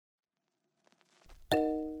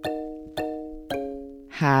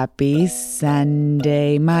Happy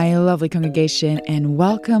Sunday, my lovely congregation, and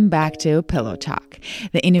welcome back to Pillow Talk,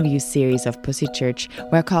 the interview series of Pussy Church,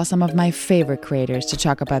 where I call some of my favorite creators to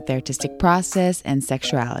talk about their artistic process and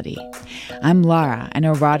sexuality. I'm Laura, an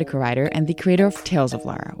erotica writer and the creator of Tales of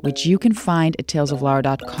Laura, which you can find at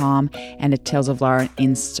talesoflaura.com and at Tales of Laura on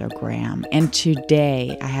Instagram. And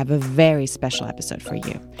today, I have a very special episode for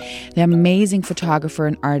you. The amazing photographer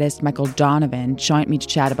and artist Michael Donovan joined me to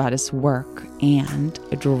chat about his work and,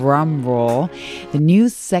 a drum roll, the new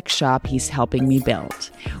sex shop he's helping me build.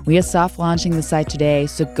 We are soft launching the site today,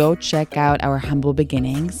 so go check out our humble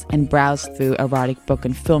beginnings and browse through erotic book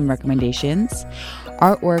and film recommendations,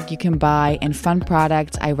 artwork you can buy, and fun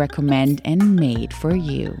products I recommend and made for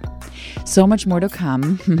you. So much more to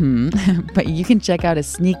come, but you can check out a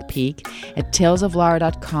sneak peek at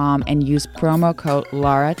talesoflaura.com and use promo code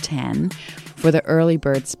LAURA10 for the early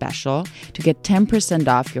bird special to get 10%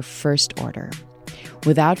 off your first order.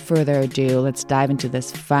 Without further ado, let's dive into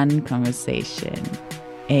this fun conversation.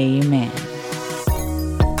 Amen.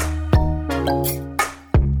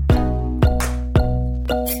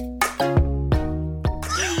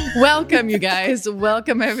 Welcome, you guys.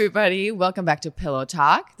 Welcome, everybody. Welcome back to Pillow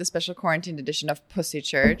Talk, the special quarantine edition of Pussy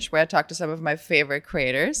Church, where I talk to some of my favorite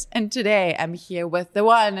creators. And today I'm here with the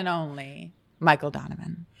one and only Michael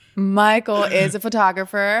Donovan. Michael is a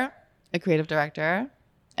photographer, a creative director,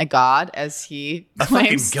 a god, as he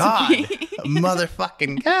claims a fucking god. to be. A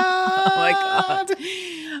motherfucking god. Oh my god!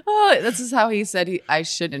 Oh, this is how he said I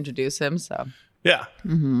should introduce him. So Yeah.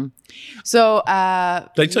 Mm-hmm. So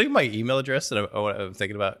Did I tell you my email address that I'm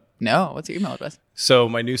thinking about? No, what's your email address? So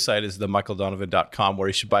my new site is themichaeldonovan.com, where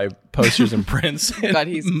you should buy posters and prints. And God,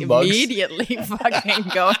 he's mugs. immediately fucking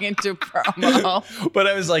going into promo. But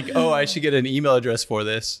I was like, oh, I should get an email address for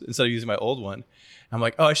this instead of using my old one. I'm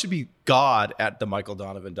like, oh, I should be god at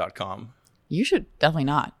themichaeldonovan.com. You should definitely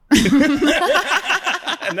not.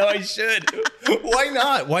 No, I should. Why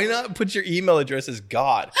not? Why not put your email address as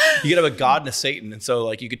God? You could have a God and a Satan, and so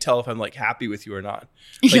like you could tell if I'm like happy with you or not.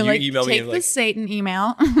 Like You're you like, email me take and the like, Satan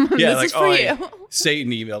email. yeah, This like is for you.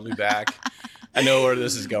 Satan emailed me back. I know where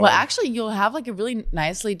this is going. Well, actually, you'll have like a really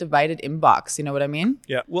nicely divided inbox. You know what I mean?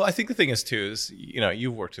 Yeah. Well, I think the thing is too is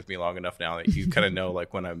you've worked with me long enough now that you kind of know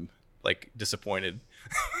like when I'm like disappointed.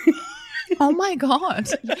 Oh my god!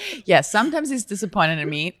 Yeah, sometimes he's disappointed in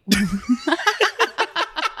me.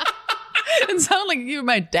 It sounds like you're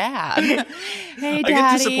my dad. Hey, Daddy.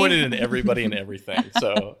 I get disappointed in everybody and everything,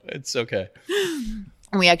 so it's okay.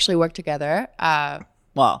 We actually worked together.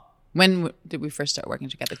 Well, when did we first start working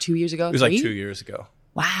together? 2 years ago? It was like 2 years ago.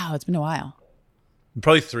 Wow, it's been a while.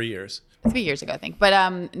 Probably 3 years. 3 years ago, I think.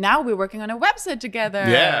 But now we're working on a website together.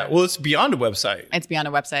 Yeah. Well, it's beyond a website. It's beyond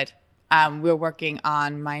a website. We're working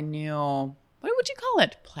on my new, what would you call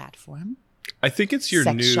it? Platform? I think it's your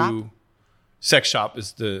Sex new shop? sex shop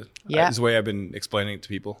is the way I've been explaining it to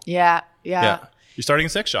people. Yeah. You're starting a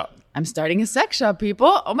sex shop. I'm starting a sex shop,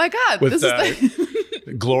 people. Oh my God. With This is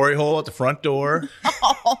glory hole at the front door.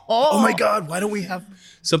 Oh my God. Why don't we have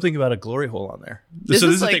something about a glory hole on there? This so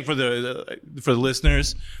is this is like- the thing for the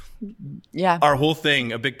listeners. Yeah. Our whole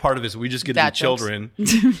thing, a big part of it is we just get to Dad be children.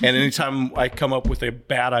 And anytime I come up with a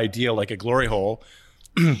bad idea like a glory hole,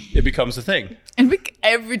 it becomes a thing. And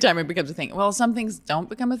every time it becomes a thing. Well, some things don't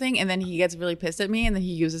become a thing, and then he gets really pissed at me, and then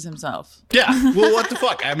he uses himself. Yeah. Well, what the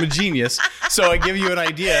fuck? I'm a genius. So I give you an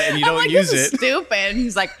idea and you don't like, use this is it. stupid. And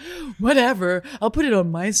he's like, whatever. I'll put it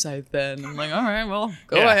on my site then. I'm like, all right, well,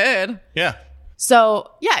 go Yeah. ahead. Yeah.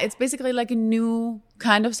 So, yeah, it's basically like a new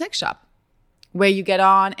kind of sex shop where you get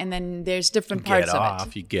on, and then there's different parts Get of off.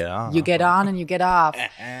 it. You get off. You get on and you get off.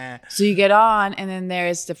 So you get on, and then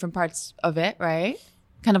there's different parts of it, right?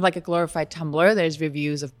 Kind of like a glorified Tumblr. There's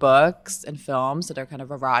reviews of books and films that are kind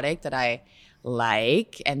of erotic that I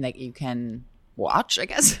like and that you can watch, I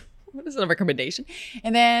guess. What is it, a recommendation?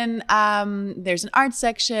 And then there's an art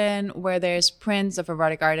section where there's prints of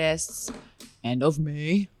erotic artists and of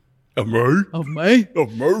me. Of me? Of me.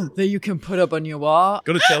 Of me. That you can put up on your wall.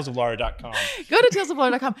 Go to talesoflaura.com. Go to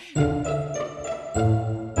talesoflaura.com.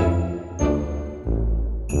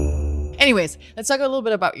 Anyways, let's talk a little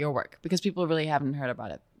bit about your work because people really haven't heard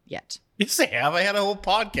about it yet. Yes, I have. I had a whole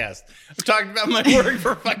podcast. I've talked about my work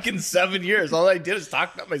for fucking 7 years. All I did is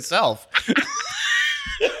talk about myself.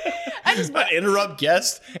 I just I interrupt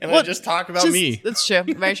guests and I just talk about me. That's true.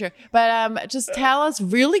 Very true. But just tell us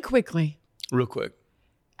really quickly. Real quick.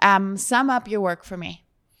 Sum up your work for me.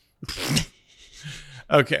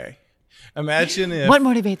 Okay. Imagine if... What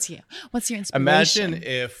motivates you? What's your inspiration? Imagine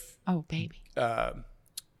if... Oh, baby.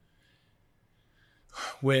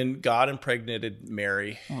 When God impregnated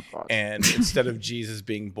Mary, and instead of Jesus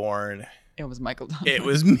being born, It was Michael Donlin. It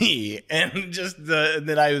was me. And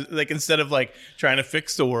then I was like, instead of like trying to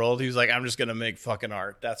fix the world, he was like, I'm just going to make fucking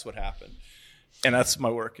art. That's what happened. And that's my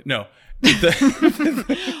work. No.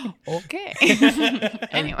 Okay.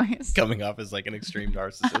 Anyways. Coming off as like an extreme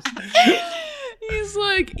narcissist. He's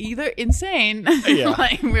like either insane. Yeah.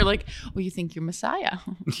 Like we're like, well, you think you're Messiah.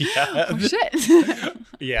 Yeah. Oh, shit.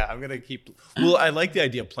 Yeah, I'm going to keep. Well, I like the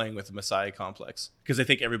idea of playing with the Messiah complex because I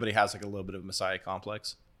think everybody has like a little bit of Messiah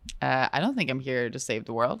complex. I don't think I'm here to save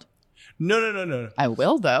the world. No. I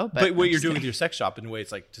will though. But what you're doing with your sex shop in a way,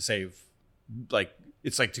 it's like to save, like,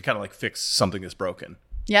 it's like to kind of like fix something that's broken.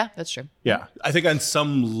 Yeah, that's true. Yeah. I think on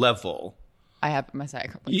some level. I have Messiah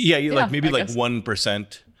complex. Yeah, you like maybe I like guess.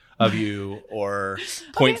 1% of you or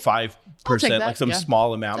 0.5%, like some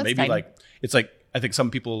small amount. That's maybe tiny. like, it's like, I think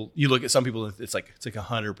some people, you look at some people, it's like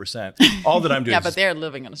 100%. All that I'm doing Yeah, is but they're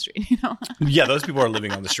living on the street, you know? yeah, those people are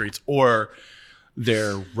living on the streets or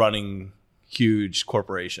they're running huge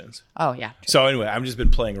corporations. Oh, yeah. True. So anyway, I've just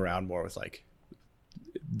been playing around more with like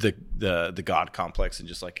the God complex and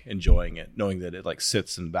just like enjoying it, knowing that it like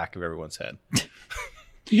sits in the back of everyone's head.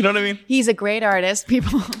 You know what I mean? He's a great artist,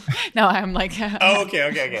 people. No, I'm like... Oh,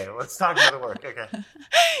 okay. Let's talk about the work. Okay.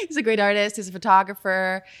 He's a great artist. He's a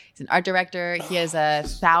photographer. He's an art director. He has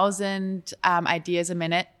 1,000 ideas a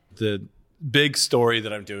minute. The big story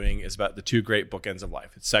that I'm doing is about the two great bookends of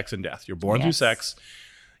life. It's sex and death. You're born through sex.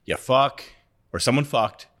 You fuck, or someone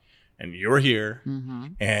fucked, and you're here,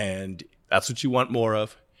 and that's what you want more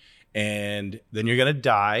of. And then you're going to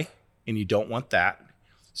die, and you don't want that.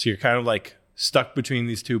 So you're kind of like stuck between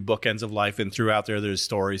these two bookends of life, and throughout there's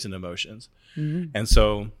stories and emotions. And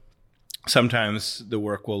so sometimes the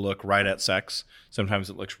work will look right at sex. Sometimes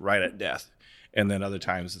it looks right at death. And then other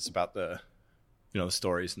times it's about the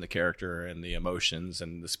stories and the character and the emotions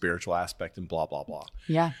and the spiritual aspect and blah, blah, blah.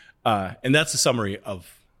 Yeah. And that's a summary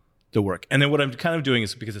of the work. And then what I'm kind of doing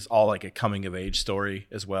is because it's all like a coming of age story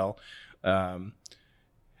as well.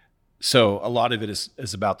 So a lot of it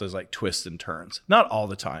is about those like twists and turns. Not all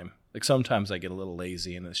the time. Like sometimes I get a little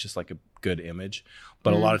lazy and it's just like a good image.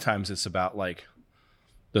 But a lot of times it's about like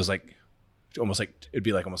those like almost like it'd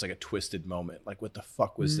be like almost like a twisted moment. Like what the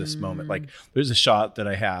fuck was this moment? Like there's a shot that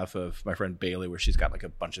I have of my friend Bailey where she's got like a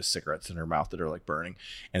bunch of cigarettes in her mouth that are like burning.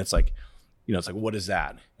 And it's like, it's like, what is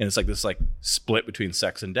that? And it's like this like split between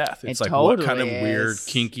sex and death. It's It like totally what kind of is. weird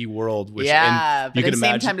kinky world. Which, Yeah, and but you at can the same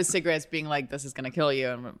imagine, time, the cigarettes being like, this is going to kill you.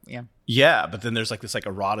 And yeah, but then there's like this like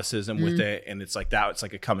eroticism with it, and it's like that. It's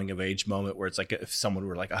like a coming of age moment where it's like if someone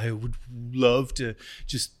were like, I would love to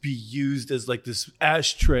just be used as like this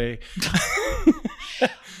ashtray.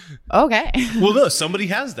 Okay. Well, no, somebody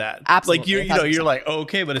has that. Absolutely, Like you're like, oh,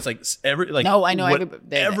 okay, but it's like No, I know,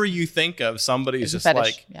 whatever you think of, somebody's It's just a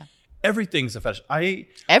fetish. like everything's a fetish.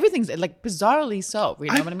 Everything's like bizarrely so. You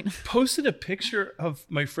know what I mean? posted a picture of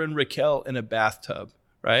my friend Raquel in a bathtub,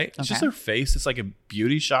 right? It's just her face. It's like a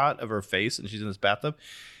beauty shot of her face, and she's in this bathtub.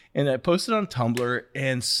 And I posted on Tumblr,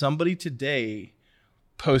 and somebody today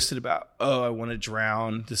posted about, I want to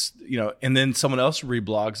drown this, and then someone else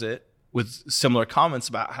reblogs it with similar comments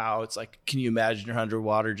about how it's like, can you imagine you're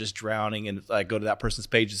underwater just drowning? And I go to that person's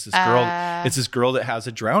page. It's this girl that has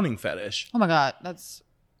a drowning fetish. Oh my God. That's...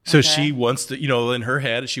 So Okay. she wants to, in her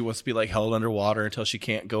head, she wants to be like held underwater until she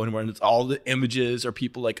can't go anywhere. And it's all the images are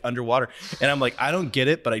people like underwater. And I'm like, I don't get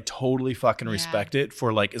it, but I totally fucking respect it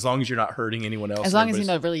for like, as long as you're not hurting anyone else. As long as you're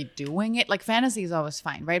not really doing it. Like fantasy is always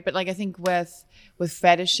fine, right? But like I think with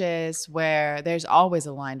fetishes where there's always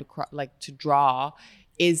a line to draw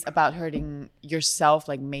is about hurting yourself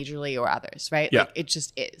like majorly or others, right? Yeah. Like it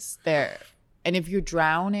just is there. And if you're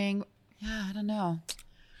drowning, I don't know.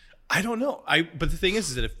 I don't know. But the thing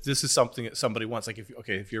is that if this is something that somebody wants, like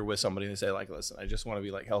if you're with somebody and they say like, listen, I just want to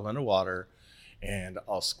be like held underwater and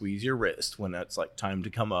I'll squeeze your wrist when it's like time to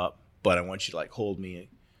come up, but I want you to like hold me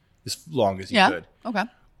as long as you could. Okay.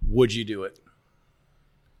 Would you do it?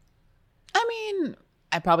 I mean,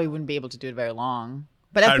 I probably wouldn't be able to do it very long,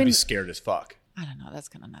 but I'd be scared as fuck. I don't know. That's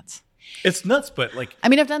kind of nuts. It's nuts, but like, I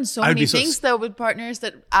mean, I've done so I'd many be so things though with partners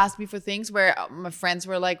that asked me for things where my friends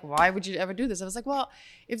were like, "Why would you ever do this?" I was like, "Well,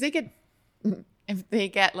 if they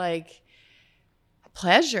get like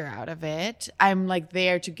pleasure out of it, I'm like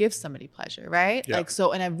there to give somebody pleasure, right? Yeah. Like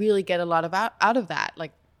so, and I really get a lot of out of that.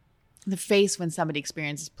 Like the face when somebody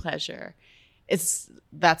experiences pleasure,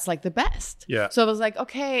 that's like the best. Yeah. So I was like,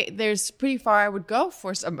 okay, there's pretty far I would go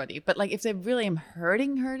for somebody, but like if they really am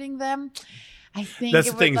hurting them. I think That's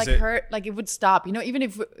it the would thing, like is it- hurt, like it would stop. You know, even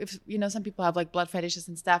if you know, some people have like blood fetishes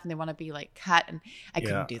and stuff, and they want to be like cut, and I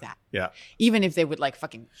couldn't do that. Yeah. Even if they would like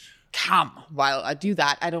fucking come while I do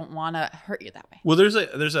that, I don't want to hurt you that way. Well, there's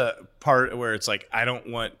a part where it's like I don't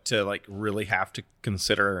want to like really have to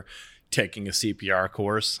consider taking a CPR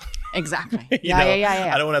course. Exactly. You Yeah, know?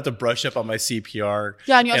 yeah. I don't want to have to brush up on my CPR.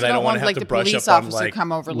 Yeah, and you also I don't wanna want have like to the brush police up on, officer like,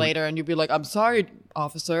 come over later and you'd be like, "I'm sorry,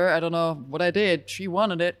 officer. I don't know what I did. She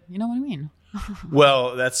wanted it." You know what I mean?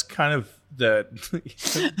 Well, that's kind of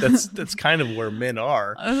that's kind of where men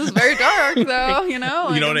are. This is very dark, though. You know. You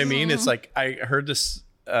like, know what I mean? It's like I heard this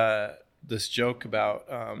this joke about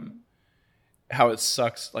how it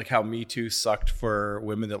sucks, like how Me Too sucked for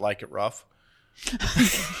women that like it rough.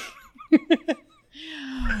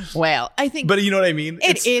 Well, I think, But you know what I mean?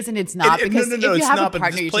 it is and it's not, because no, if you it's have not. a But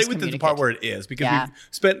partner, just you play just with the communicate. part where it is, because Yeah. we've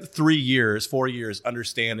spent 4 years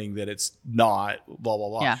understanding that it's not blah blah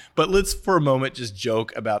blah. Yeah. But let's for a moment just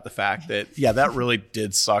joke about the fact that that really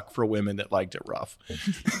did suck for women that liked it rough.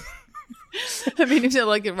 I mean, if you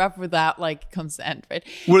like it rough without like consent, right?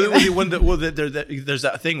 There's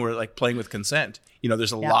that thing where like playing with consent. You know,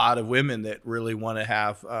 there's a lot of women that really want to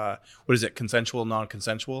have what is it, consensual,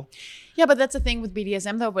 non-consensual? Yeah, but that's the thing with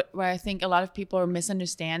BDSM though, where I think a lot of people are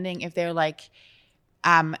misunderstanding if they're like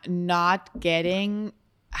not getting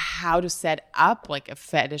how to set up like a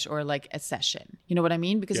fetish or like a session. You know what I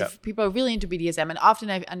mean? Because if people are really into BDSM, and often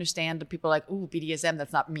I understand that people are like, "Ooh, BDSM,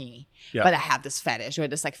 that's not me," but I have this fetish or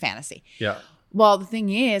this like fantasy. Yeah. Well, the thing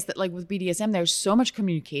is that like with BDSM, there's so much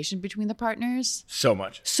communication between the partners. So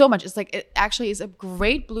much. It's like, it actually is a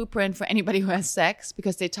great blueprint for anybody who has sex,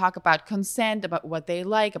 because they talk about consent, about what they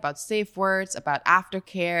like, about safe words, about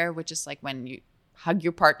aftercare, which is like when you hug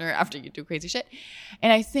your partner after you do crazy shit.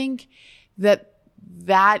 And I think that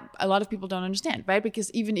a lot of people don't understand, right? Because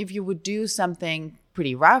even if you would do something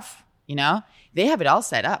pretty rough, you know, they have it all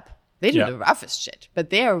set up. They do the roughest shit, but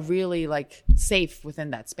they are really like safe within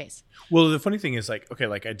that space. Well, the funny thing is, like, okay,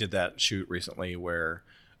 like I did that shoot recently where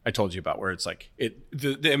I told you about, where it's like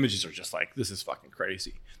the images are just like, this is fucking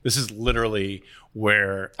crazy. This is literally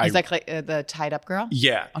where Is that like, the tied up girl?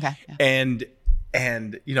 Yeah. Okay. Yeah.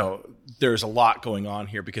 And you know, there's a lot going on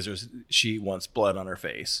here because she wants blood on her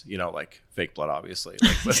face, you know, like fake blood, obviously.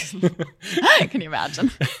 Like, but, Can you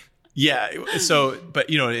imagine? yeah. So, but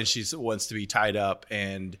you know, and she wants to be tied up,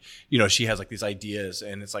 and you know, she has like these ideas,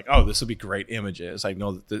 and it's like, oh, this will be great images. I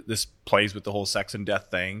know that this plays with the whole sex and death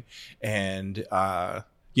thing, and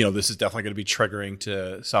you know, this is definitely going to be triggering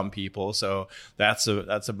to some people. So that's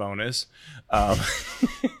a bonus.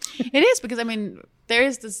 It is, because I mean, there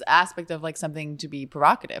is this aspect of like something to be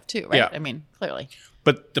provocative too, right? Yeah. I mean, clearly.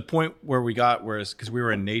 But the point where we got was because we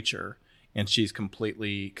were in nature, and she's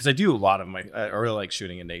completely, because I do a lot of I really like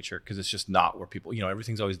shooting in nature, because it's just not where people, you know,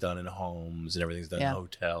 everything's always done in homes and everything's done in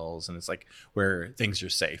hotels, and it's like where things are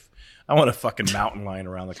safe. I want a fucking mountain lion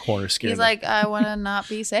around the corner scaring. He's like, I want to not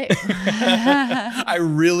be safe. I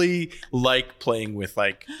really like playing with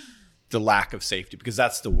like the lack of safety, because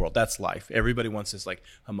that's the world, that's life. Everybody wants this like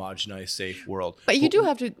homogenized, safe world. But you do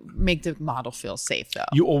have to make the model feel safe, though.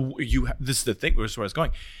 This is the thing. This is where I was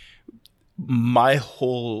going. My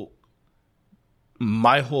whole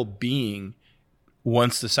being,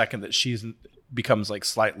 once the second that she's becomes like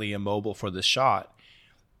slightly immobile for the shot,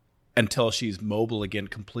 until she's mobile again,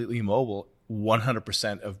 completely mobile,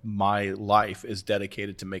 100% of my life is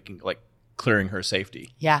dedicated to making, like, clearing her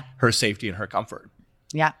safety. Yeah. Her safety and her comfort.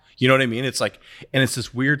 Yeah. You know what I mean? It's like, and it's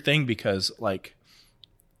this weird thing, because like,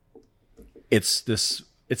 it's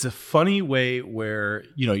a funny way where,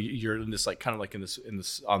 you know, you're in this like kind of like in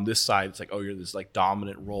this on this side, it's like, oh, you're this like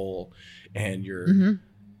dominant role, and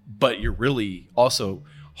but you're really also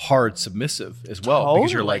hard submissive as well,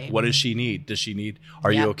 because you're like, what does she need? Does she need,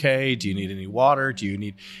 are you okay? Do you need any water? Do you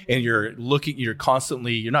need, and you're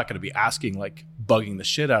constantly, you're not going to be asking, like bugging the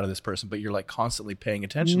shit out of this person, but you're like constantly paying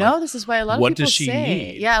attention. No, like, this is why a lot of what people does she say,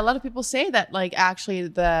 need? yeah, a lot of people say that like actually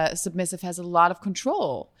the submissive has a lot of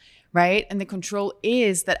control, right? And the control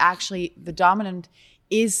is that actually the dominant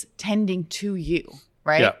is tending to you,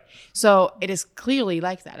 right? Yeah. So it is clearly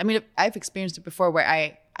like that. I mean, I've experienced it before where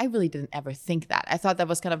I really didn't ever think that. I thought that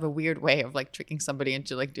was kind of a weird way of like tricking somebody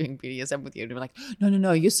into like doing BDSM with you. To be like,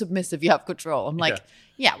 no, you're submissive, you have control. I'm like,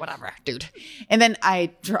 yeah, whatever, dude. And then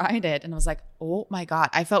I tried it and I was like, oh my God.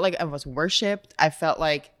 I felt like I was worshipped. I felt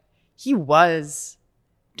like he was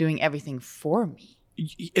doing everything for me.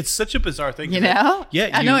 It's such a bizarre thing. You know? Yeah.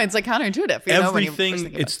 I know, it's like counterintuitive. You know, when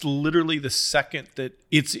everything, it's literally the second that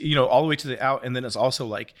it's, you know, all the way to the out. And then it's also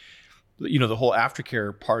like the whole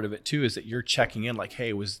aftercare part of it too is that you're checking in like,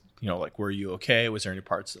 hey, were you okay? Was there any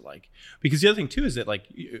parts that because the other thing too is that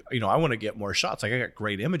I want to get more shots. Like I got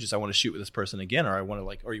great images. I want to shoot with this person again, or I want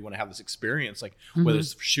to or you want to have this experience, whether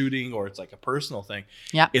it's shooting or it's like a personal thing.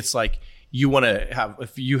 Yeah. It's like you want to have,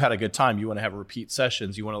 if you had a good time, you want to have repeat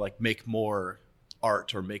sessions. You want to make more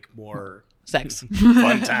art or make more sex,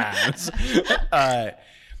 fun times.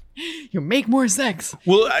 You make more sex.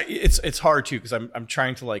 Well, it's hard too because I'm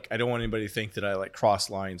trying to I don't want anybody to think that I cross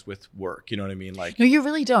lines with work. You know what I mean? No, you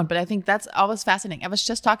really don't. But I think that's always fascinating. I was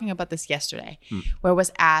just talking about this yesterday, where I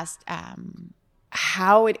was asked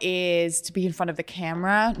how it is to be in front of the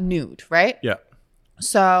camera nude, right? Yeah.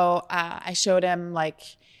 So I showed him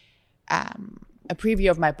a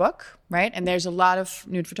preview of my book, right? And there's a lot of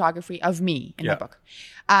nude photography of me in my book.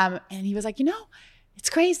 And he was like, it's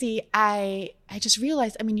crazy. I just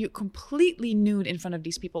realized, you're completely nude in front of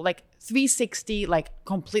these people, 360,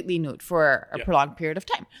 completely nude for a prolonged period of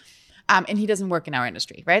time. And he doesn't work in our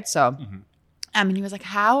industry, right? So, and he was like,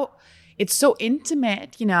 how it's so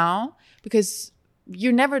intimate, because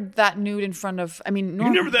you're never that nude in front of, you're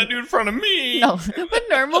never that nude in front of me. No,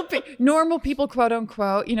 but normal people, quote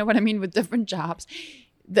unquote, you know what I mean, with different jobs.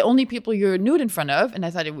 The only people you're nude in front of, and I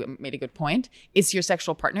thought it made a good point, is your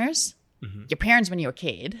sexual partners. Your parents when you were a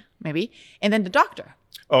kid, maybe, and then the doctor.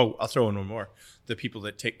 Oh, I'll throw in one more. The people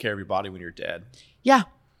that take care of your body when you're dead. Yeah,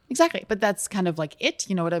 exactly. But that's kind of it,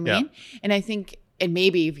 you know what I mean? Yeah. And I think, and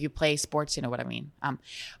maybe if you play sports, you know what I mean.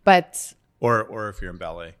 But or if you're in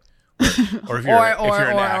ballet, or if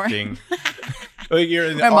you're in acting, or you're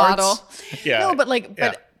in the arts. Model. Yeah. No, but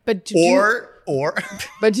but to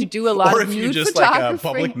but to do a lot or of if nude you're just photography. a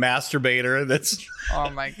public masturbator that's oh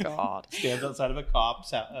my god, stands outside of a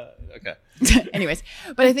cop's okay. Anyways,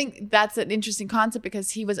 but I think that's an interesting concept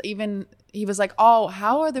because he was like, oh,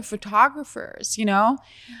 how are the photographers,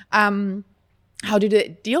 how do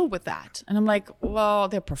they deal with that? And I'm like, well,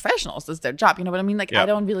 they're professionals, it's their job, you know what I mean? I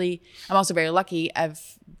don't really, I'm also very lucky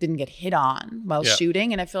didn't get hit on while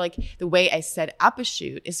shooting, and I feel like the way I set up a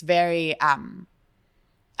shoot is very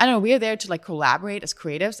I don't know, we are there to collaborate as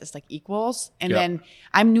creatives, as equals. And then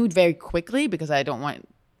I'm nude very quickly because I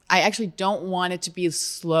actually don't want it to be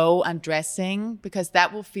slow undressing because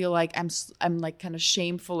that will feel like I'm kind of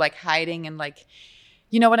shameful, hiding and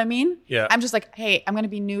you know what I mean? Yeah. I'm just hey, I'm going to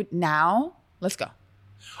be nude now. Let's go.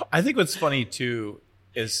 I think what's funny too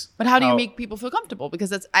is But how do you make people feel comfortable?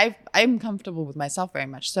 Because I'm comfortable with myself very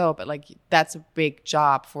much so, but that's a big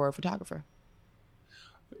job for a photographer.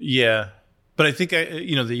 Yeah. But I think,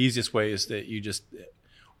 the easiest way is that you just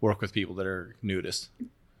work with people that are nudists.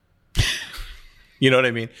 You know what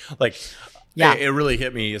I mean? It really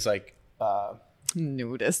hit me. It's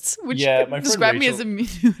nudists. Would you describe me as a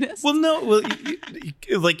nudist? Well, no.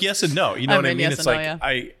 Well, yes and no. You know what I mean? Yes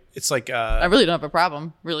it's I really don't have a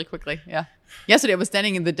problem. Really quickly, yeah. Yesterday I was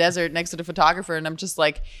standing in the desert next to the photographer, and I'm just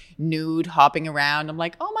nude, hopping around. I'm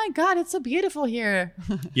like, oh my god, it's so beautiful here.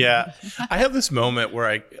 Yeah, I have this moment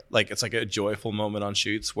where it's a joyful moment on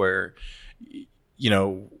shoots where,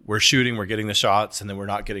 we're shooting, we're getting the shots, and then we're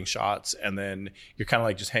not getting shots, and then you're kind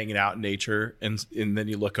of just hanging out in nature, and then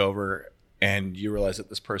you look over and you realize that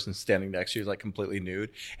this person's standing next to you is completely nude,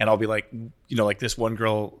 and I'll be this one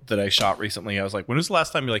girl that I shot recently. I was like, when was the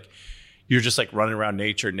last time you're just running around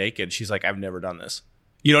nature naked? She's like, I've never done this.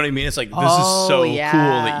 You know what I mean? It's this is so cool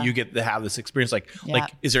that you get to have this experience.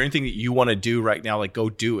 Is there anything that you want to do right now? Go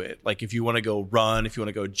do it. If you want to go run, if you want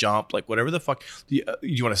to go jump, whatever the fuck you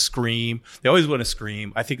want to scream. They always want to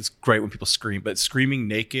scream. I think it's great when people scream, but screaming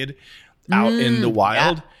naked out in the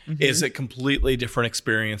wild is a completely different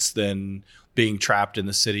experience than being trapped in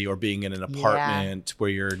the city or being in an apartment where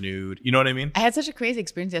you're nude. You know what I mean? I had such a crazy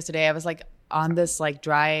experience yesterday. I was on this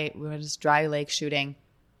dry lake shooting,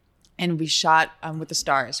 and we shot with the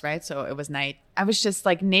stars, right? So it was night. I was just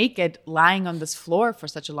naked, lying on this floor for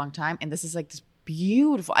such a long time, and this is this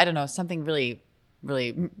beautiful, I don't know, something really,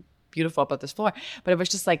 really beautiful about this floor. But it was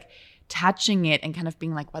just touching it and kind of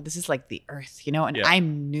being wow, this is the earth, and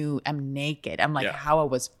I'm nude, I'm naked, I'm how I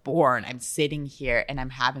was born. I'm sitting here and I'm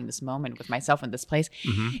having this moment with myself in this place.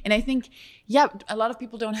 And I think, a lot of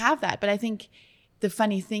people don't have that, but I think the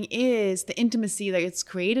funny thing is the intimacy that it's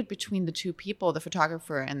created between the two people, the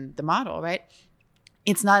photographer and the model, right?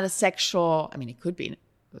 It's not a sexual, it could be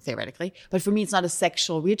theoretically, but for me, it's not a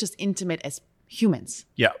sexual, we're just intimate as humans.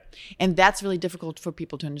 Yeah. And that's really difficult for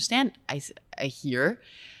people to understand, I hear.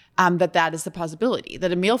 That is the possibility,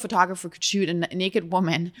 that a male photographer could shoot a naked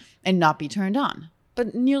woman and not be turned on.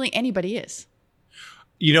 But nearly anybody is.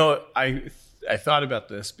 I thought about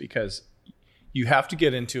this because you have to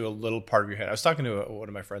get into a little part of your head. I was talking to one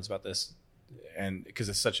of my friends about this, and because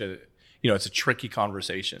it's it's a tricky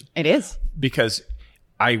conversation. It is. Because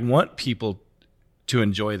I want people to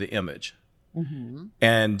enjoy the image.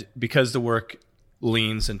 And because the work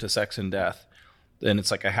leans into sex and death, then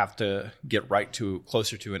it's like I have to get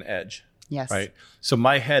closer to an edge. Yes. Right. So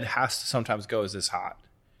my head has to sometimes go, is this hot?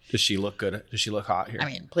 Does she look good? Does she look hot here? I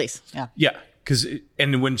mean, please. Yeah. Yeah.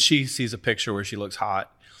 And when she sees a picture where she looks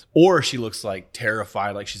hot, or she looks like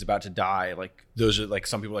terrified, like she's about to die, like those are like,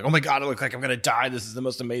 some people are like, oh my God, I look like I'm going to die. This is the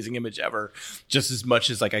most amazing image ever. Just as much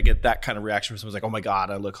as like I get that kind of reaction from someone's like, oh my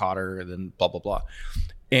God, I look hotter than blah, blah, blah.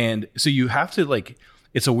 And so you have to like,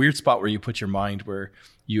 it's a weird spot where you put your mind where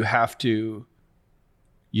you have to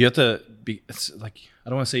be, it's like, I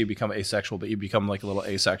don't want to say you become asexual, but you become like a little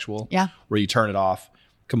asexual. Yeah. Where you turn it off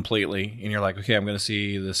completely and you're like, okay, I'm going to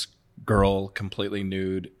see this girl completely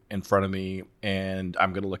nude in front of me and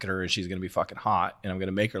I'm going to look at her and she's going to be fucking hot and I'm going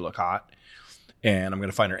to make her look hot and I'm going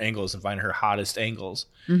to find her angles and find her hottest angles.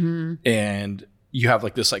 And you have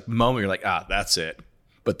like this like moment, you're like, that's it.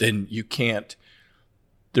 But then you can't,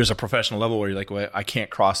 there's a professional level where you're like, well, I can't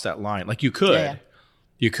cross that line. Like you could,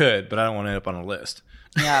 but I don't want to end up on a list.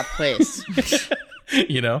 Yeah, please.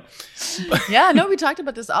 Yeah, no, we talked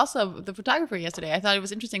about this also, the photographer yesterday. I thought it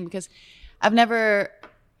was interesting because I've never,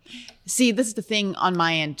 see, this is the thing on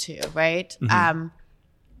my end too, right?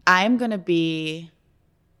 I'm going to be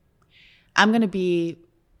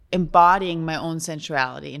embodying my own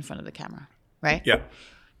sensuality in front of the camera, right? Yeah.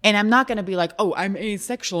 And I'm not going to be like, oh, I'm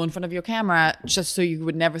asexual in front of your camera just so you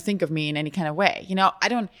would never think of me in any kind of way. I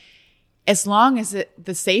don't, as long as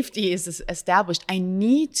the safety is established, I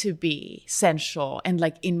need to be sensual and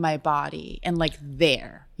like in my body and like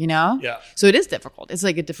there, Yeah. So it is difficult. It's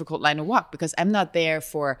like a difficult line to walk because I'm not there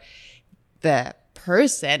for the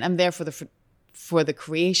person. I'm there for the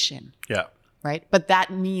creation. Yeah. Right. But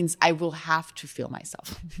that means I will have to feel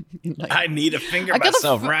myself. Like, I need to finger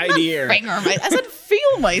myself right here. I said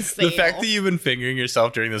feel myself. The fact that you've been fingering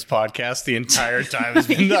yourself during this podcast the entire time has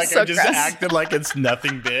been like, so I just acted like it's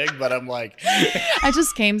nothing big, but I'm like. I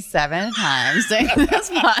just came 7 times during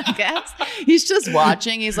this podcast. He's just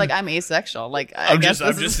watching. He's like, I'm asexual. Like,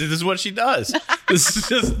 this is what she does.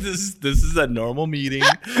 This is a normal meeting.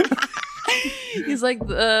 He's like,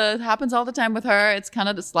 happens all the time with her. It's kind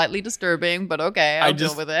of slightly disturbing, but okay, I'll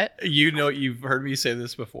deal with it. You've heard me say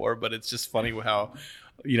this before, but it's just funny how,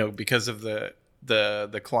 because of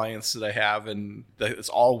the clients that I have and it's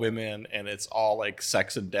all women and it's all like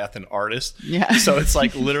sex and death and artists. Yeah. So it's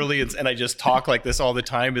like literally, and I just talk like this all the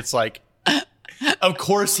time. It's like, of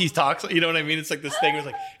course he talks, you know what I mean? It's like this thing was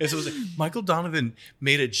like, it was like Michael Donovan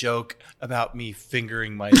made a joke about me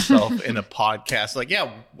fingering myself in a podcast. Like,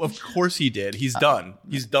 yeah, of course he did. He's done.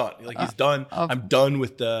 He's done. Like he's done. I'm done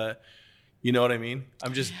with the, you know what I mean? I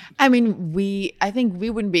think we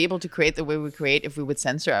wouldn't be able to create the way we create if we would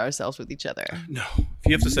censor ourselves with each other. No. If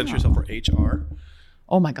you have to censor yourself for HR.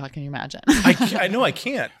 Oh my God, can you imagine? I know I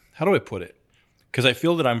can't. How do I put it? Because I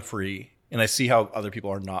feel that I'm free and I see how other people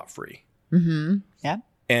are not free. Yeah.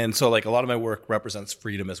 And so like a lot of my work represents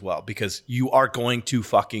freedom as well because you are going to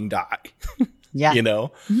fucking die. Yeah.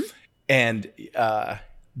 And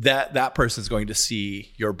that person's going to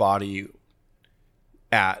see your body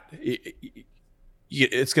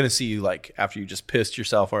it's going to see you like after you just pissed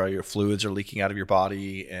yourself or your fluids are leaking out of your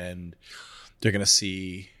body and they're going to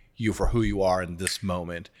see you for who you are in this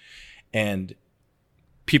moment. And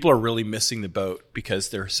people are really missing the boat because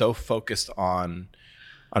they're so focused on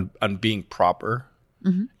being proper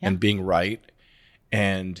and being right.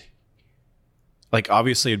 And like,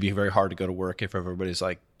 obviously it'd be very hard to go to work if everybody's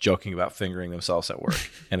like joking about fingering themselves at work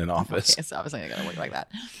in an office. Okay, it's obviously not going to work like that.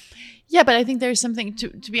 Yeah. But I think there's something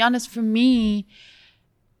to be honest, for me,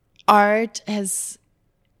 art's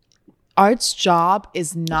job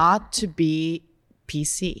is not to be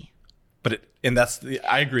PC.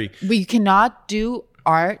 I agree. We cannot do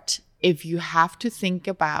art if you have to think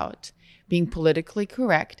about being politically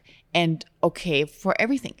correct and okay for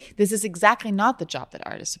everything. This is exactly not the job that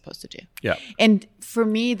art is supposed to do. Yeah. And for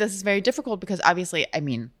me, this is very difficult because obviously,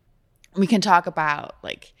 we can talk about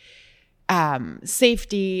like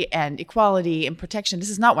safety and equality and protection. This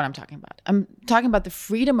is not what I'm talking about. I'm talking about the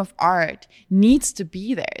freedom of art needs to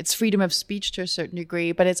be there. It's freedom of speech to a certain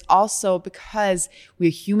degree, but it's also because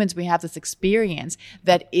we're humans, we have this experience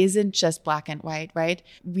that isn't just black and white, right?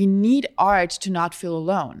 We need art to not feel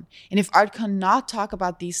alone. And if art cannot talk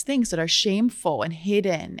about these things that are shameful and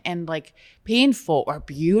hidden and like painful or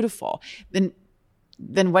beautiful, then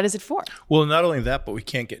then what is it for? Well, not only that, but we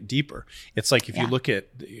can't get deeper. It's like if you look at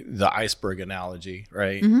the iceberg analogy,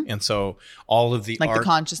 right? And so all of the like art, the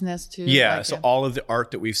consciousness too. yeah. Like, So all of the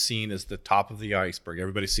art that we've seen is the top of the iceberg.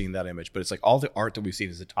 Everybody's seen that image, but it's like all the art that we've seen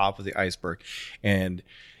is the top of the iceberg. And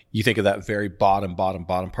you think of that very bottom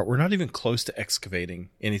part. We're not even close to excavating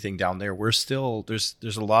anything down there. We're still there's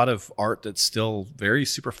a lot of art that's still very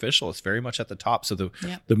superficial. It's very much at the top. So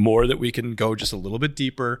the more that we can go just a little bit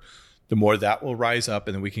deeper, the more that will rise up,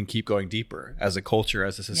 and then we can keep going deeper as a culture,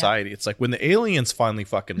 as a society. It's like when the aliens finally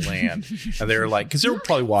fucking land, and they're like, because they're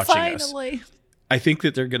probably watching us. I think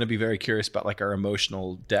that they're going to be very curious about like our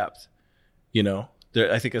emotional depth. You know,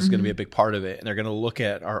 I think that's going to be a big part of it, and they're going to look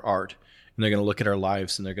at our art, and they're going to look at our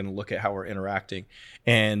lives, and they're going to look at how we're interacting.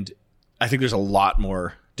 And I think there's a lot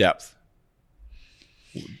more depth.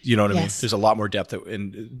 You know what I mean? There's a lot more depth,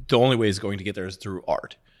 and the only way is going to get there is through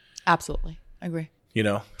art. Absolutely, I agree. You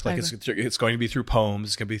know, like it's going to be through poems,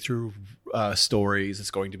 it's going to be through stories, it's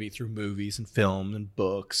going to be through movies and film and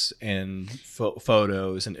books and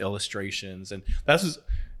photos and illustrations, and that's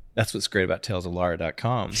what's great about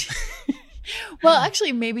talesoflara.com. Well,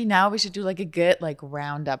 actually, maybe now we should do like a good like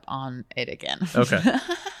roundup on it again. Okay.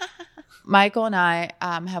 Michael and I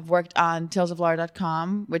have worked on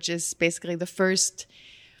talesoflara.com, which is basically the first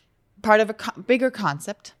part of a bigger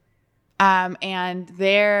concept. And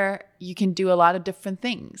there you can do a lot of different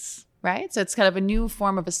things, right? So it's kind of a new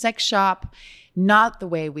form of a sex shop, not the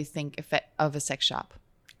way we think of a sex shop.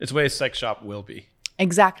 It's the way a sex shop will be.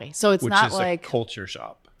 Exactly. So it's not like a culture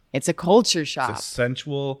shop. It's a culture shop. It's a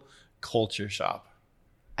sensual culture shop.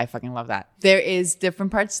 I fucking love that. There is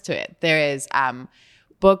different parts to it. There is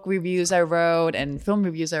book reviews I wrote and film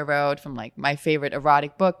reviews I wrote from like my favorite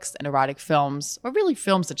erotic books and erotic films, or really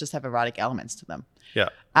films that just have erotic elements to them. Yeah.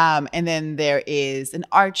 And then there is an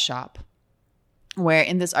art shop where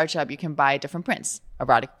in this art shop you can buy different prints,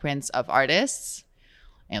 erotic prints of artists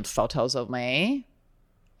and photos of me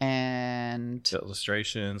and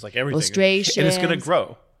illustrations, like everything. Illustrations. And it's going to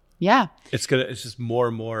grow. Yeah. It's just more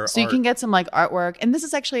and more. So art. You can get some like artwork. And this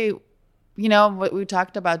is actually, you know, what we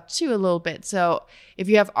talked about too a little bit. So if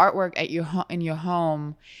you have artwork at in your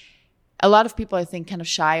home, a lot of people I think kind of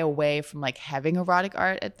shy away from like having erotic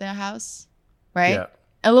art at their house. Right? Yeah.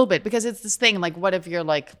 A little bit, because it's this thing like, what if you're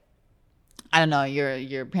like, I don't know,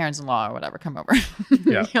 your parents-in-law or whatever come over.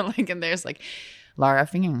 Yeah. You're like, and there's like Lara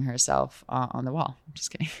fingering herself on the wall. I'm just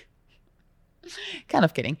kidding. Kind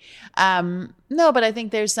of kidding. No, but I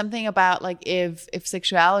think there's something about like if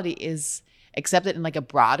sexuality is accepted in like a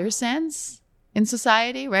broader sense in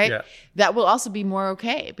society, right? Yeah. That will also be more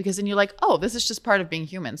okay, because then you're like, oh, this is just part of being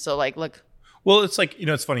human. So like, look. Well, it's like, you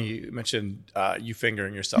know, it's funny you mentioned you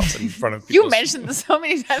fingering yourself in front of You mentioned this so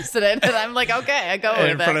many times today that I'm like, okay, I go with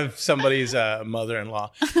it. In front of somebody's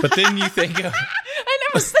mother-in-law. But then you think of I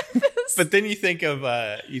never said this. But then you think of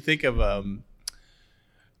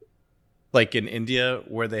like in India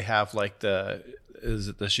where they have like is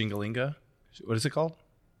it the Shingalinga? What is it called?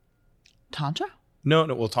 Tantra? No,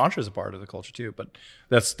 well, Tantra is a part of the culture too, but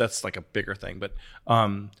that's like a bigger thing. But I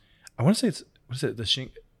want to say what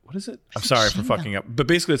is it? I'm sorry for fucking up. But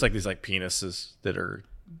basically it's like these like penises that are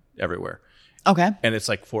everywhere. Okay. And it's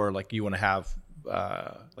like for like you want to have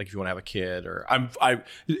like if you want to have a kid, or I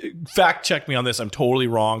fact check me on this. I'm totally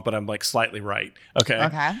wrong, but I'm like slightly right. Okay.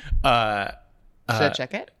 Okay. Should I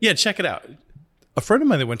check it? Yeah, check it out. A friend of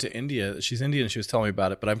mine that went to India, she's Indian, and she was telling me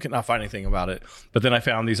about it, but I could not find anything about it. But then I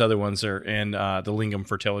found these other ones that are in the Lingam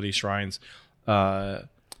fertility shrines that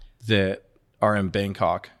are in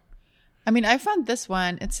Bangkok. I mean, I found this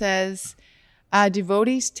one. It says,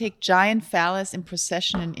 devotees take giant phallus in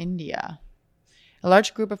procession in India. A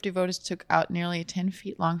large group of devotees took out nearly a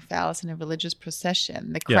 10-feet-long phallus in a religious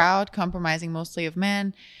procession. The crowd, comprising mostly of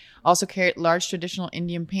men, also carried large traditional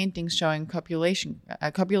Indian paintings showing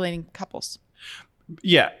copulating couples.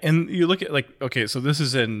 Yeah, and you look at like, okay, so this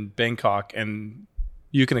is in Bangkok, and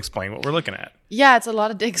you can explain what we're looking at. Yeah, it's a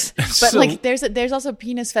lot of dicks. But so, like, there's also a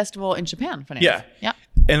penis festival in Japan. Funny enough. Yeah.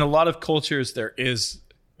 In a lot of cultures, there is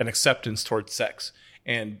an acceptance towards sex,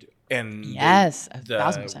 and yes,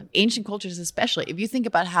 1,000%. Ancient cultures, especially, if you think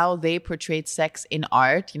about how they portrayed sex in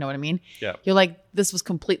art, you know what I mean? Yeah. You're like, this was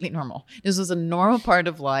completely normal. This was a normal part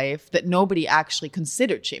of life that nobody actually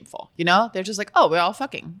considered shameful. You know, they're just like, oh, we're all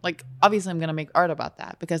fucking. Like, obviously, I'm gonna make art about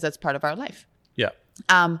that because that's part of our life. Yeah.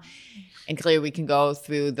 And clearly, we can go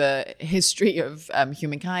through the history of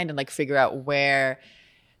humankind and like figure out where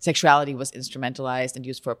sexuality was instrumentalized and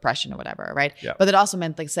used for oppression or whatever, right? Yeah. But it also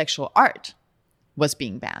meant like sexual art was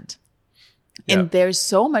being banned. Yeah. And there's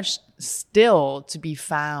so much still to be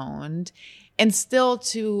found and still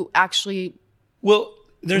to actually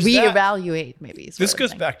there's reevaluate maybe. This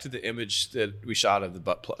goes back to the image that we shot of the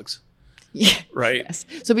butt plugs. Yeah. Right. Yes.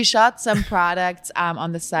 So we shot some products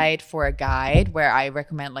on the site for a guide where I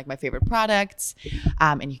recommend like my favorite products,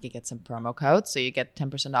 and you can get some promo codes, so you get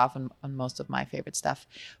 10% off on most of my favorite stuff.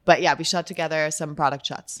 But yeah, we shot together some product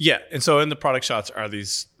shots. Yeah, and so in the product shots are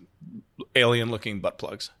these alien-looking butt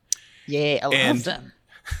plugs. Yeah, I love them.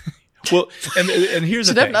 Well, and here's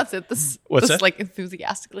the thing. Should have not said this. What's this that? Like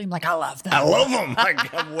enthusiastically. I'm like, I love them. I love them.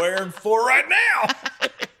 I'm wearing 4 right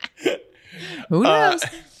now. Who knows?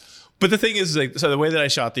 But the thing is, like, so the way that I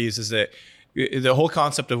shot these is that the whole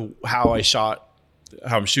concept of how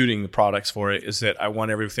I'm shooting the products for it is that I want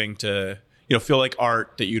everything to, feel like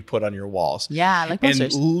art that you'd put on your walls. Yeah, like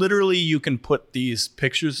posters. And literally, you can put these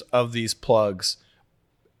pictures of these plugs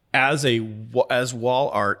as wall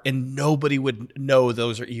art, and nobody would know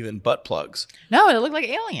those are even butt plugs. No, it looked like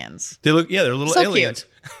aliens. They're little so aliens.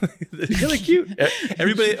 They're really cute.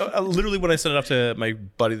 Everybody, literally, when I sent it up to my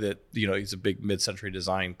buddy that he's a big mid-century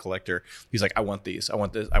design collector, he's like, "I want these. I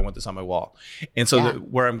want this. I want this on my wall." And so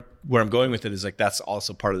where I'm going with it is like that's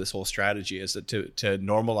also part of this whole strategy is that to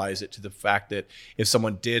normalize it to the fact that if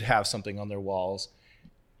someone did have something on their walls,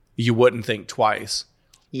 you wouldn't think twice.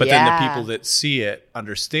 But then the people that see it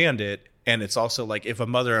understand it. And it's also like if a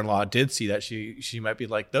mother-in-law did see that, she might be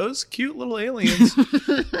like, those cute little aliens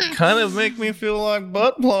kind of make me feel like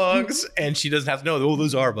butt plugs. And she doesn't have to know,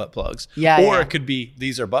 those are butt plugs. Yeah. Or it could be,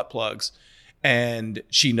 these are butt plugs. And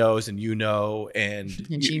she knows and you know. And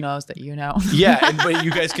she knows that you know. Yeah. But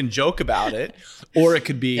you guys can joke about it. Or it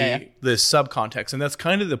could be the subcontext. And that's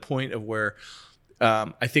kind of the point of where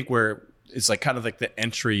I think it's like kind of like the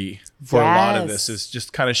entry for a lot of this is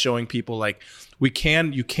just kind of showing people like you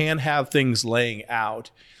can have things laying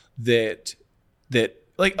out that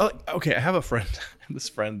like, okay, I have this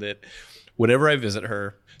friend that whenever I visit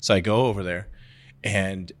her, so I go over there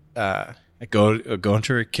and I go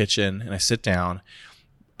into her kitchen and I sit down,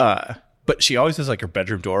 but she always has like her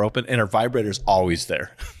bedroom door open and her vibrator's always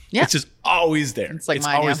there. Yeah. It's just always there. It's like it's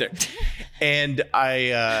mine, always there. And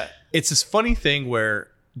it's this funny thing where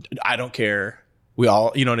I don't care. We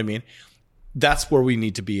all, you know what I mean? That's where we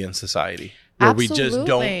need to be in society. Where Absolutely. we just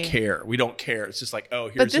don't care. We don't care. It's just like, oh,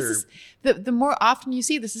 here's But this is the more often you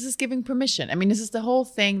see this is giving permission. I mean, this is the whole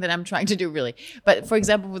thing that I'm trying to do really. But for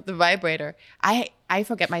example, with the vibrator, I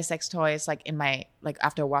forget my sex toys like in my, like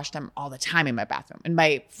after I wash them all the time in my bathroom. And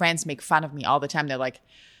my friends make fun of me all the time. They're like,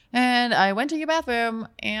 and I went to your bathroom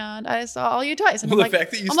and I saw all your toys. And the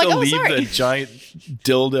fact that you still leave the giant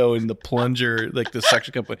dildo in the plunger, like the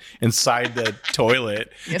suction cup inside the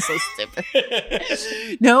toilet. You're so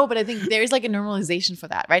stupid. No, but I think there's like a normalization for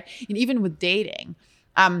that, right? And even with dating,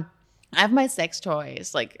 I have my sex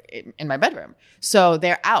toys like in my bedroom. So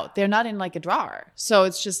they're out. They're not in like a drawer. So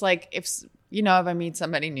it's just like if I meet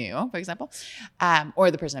somebody new, for example,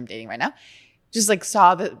 or the person I'm dating right now, just like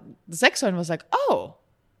saw the sex toy and was like, oh,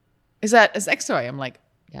 is that a sex toy? I'm like,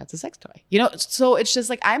 yeah, it's a sex toy. So it's just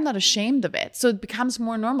like, I'm not ashamed of it. So it becomes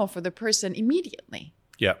more normal for the person immediately.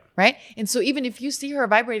 Yeah. Right? And so even if you see her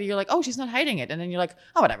vibrator, you're like, oh, she's not hiding it. And then you're like,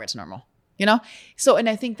 oh, whatever, it's normal. So, and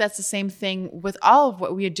I think that's the same thing with all of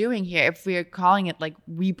what we are doing here. If we're calling it like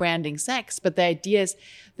rebranding sex, but the idea is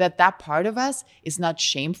that part of us is not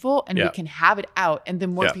shameful and we can have it out. And the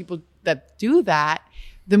more people that do that,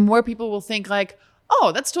 the more people will think like,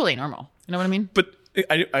 oh, that's totally normal. You know what I mean? But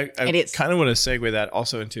I kind of want to segue that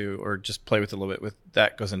also into, or just play with it a little bit with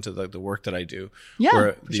that goes into the work that I do. Yeah,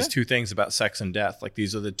 where these two things about sex and death, like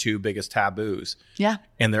these are the two biggest taboos. Yeah.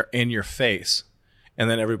 And they're in your face. And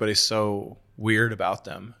then everybody's so weird about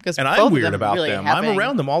them. And I'm weird about really them. I'm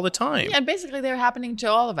around them all the time. Yeah, basically they're happening to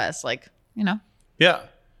all of us. Like, Yeah.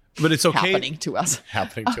 But it's okay. Happening to us.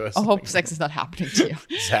 Happening to us. I hope sex is not happening to you.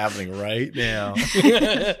 It's happening right now.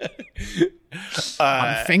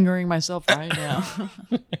 I'm fingering myself right now.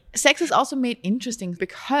 Sex is also made interesting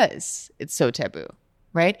because it's so taboo,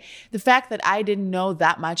 right? The fact that I didn't know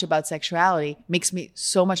that much about sexuality makes me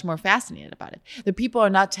so much more fascinated about it. The people are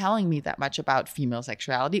not telling me that much about female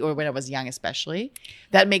sexuality, or when I was young especially.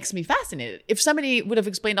 That makes me fascinated. If somebody would have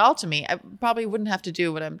explained all to me, I probably wouldn't have to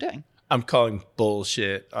do what I'm doing. I'm calling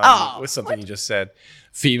bullshit with something you just said.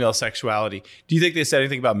 Female sexuality. Do you think they said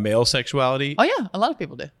anything about male sexuality? Oh, yeah. A lot of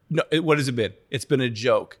people do. No. What has it been? It's been a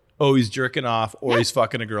joke. Oh, he's jerking off or he's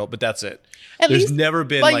fucking a girl, but that's it. There's never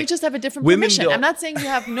been you just have a different permission. I'm not saying you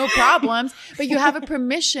have no problems, but you have a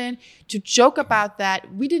permission to joke about that.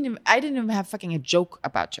 I didn't even have fucking a joke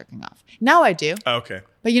about jerking off. Now I do. Okay.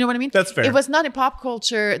 But you know what I mean? That's fair. It was not in pop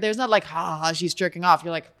culture. There's not like, she's jerking off.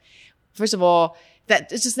 You're like, first of all,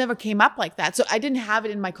 that it just never came up like that. So I didn't have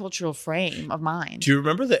it in my cultural frame of mind. Do you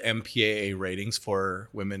remember the MPAA ratings for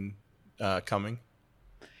women coming?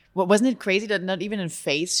 Well, wasn't it crazy that not even in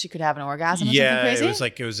face she could have an orgasm or something crazy?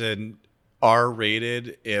 It was an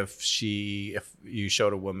R-rated if you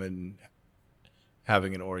showed a woman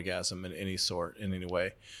having an orgasm in any sort, in any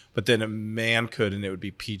way. But then a man could, and it would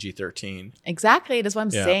be PG-13. Exactly. That's what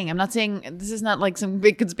I'm saying. I'm not saying this is not like some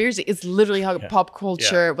big conspiracy. It's literally how pop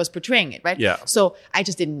culture was portraying it, right? Yeah. So I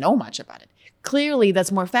just didn't know much about it. Clearly,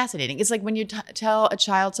 that's more fascinating. It's like when you tell a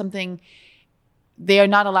child something, they are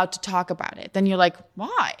not allowed to talk about it. Then you're like,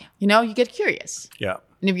 why? You know, you get curious. Yeah.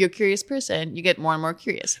 And if you're a curious person, you get more and more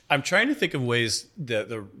curious. I'm trying to think of ways,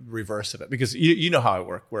 the reverse of it, because you know how I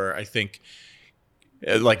work, where I think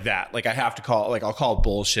like that, like I have to call, like I'll call it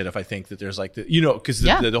bullshit if I think that there's like because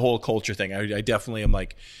the whole culture thing, I definitely am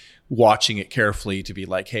like watching it carefully to be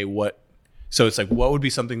like, hey, so it's like, what would be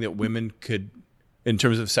something that women could, in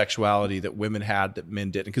terms of sexuality, that women had that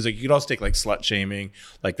men didn't? Because like you could also take like slut shaming,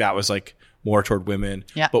 like that was like more toward women.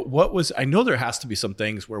 Yeah. But I know there has to be some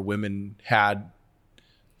things where women had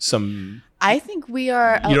some, I think we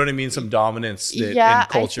are, you know what I mean? Some dominance in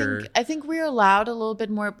culture. I think we're allowed a little bit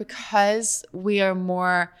more because we are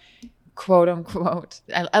more, quote unquote,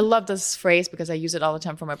 I love this phrase because I use it all the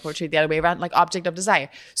time for my poetry, the other way around, like object of desire.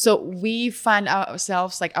 So we find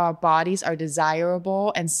ourselves, like our bodies are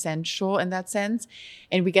desirable and sensual in that sense.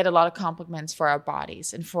 And we get a lot of compliments for our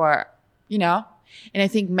bodies and for, and I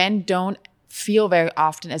think men don't feel very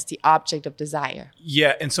often as the object of desire.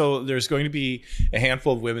 Yeah. And so there's going to be a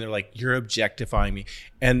handful of women that are like, you're objectifying me.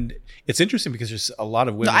 And it's interesting because there's a lot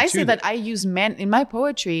of women. No, I say that I use men in my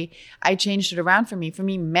poetry. I changed it around for me. For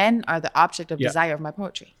me, men are the object of desire of my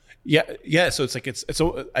poetry. Yeah. Yeah. So it's like,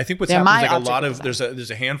 so I think what's happening is like a lot of,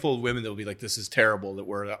 there's a handful of women that will be like, this is terrible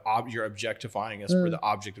that you're objectifying us. We're the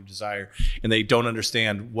object of desire. And they don't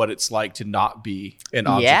understand what it's like to not be an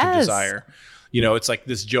object of desire. It's like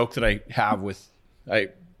this joke that I have with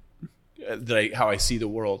how I see the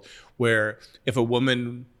world, where if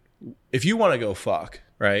you want to go fuck,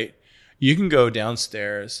 right, you can go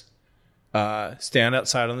downstairs, stand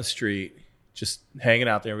outside on the street, just hanging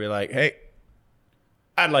out there and be like, hey,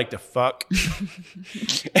 I'd like to fuck.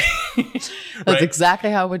 That's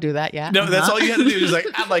exactly how I would do that. Yeah. No, that's all you had to do. Is like,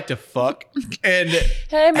 I'd like to fuck. And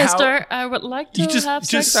hey, mister, I would like to have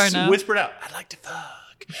sex right now. Whisper it out. I'd like to fuck.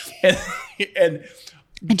 And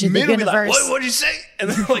men would be like, what'd you say? And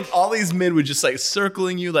then like all these men would just like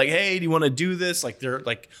circling you, like, hey, do you want to do this? Like they're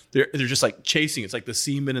just like chasing. It's like the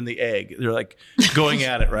semen and the egg. They're like going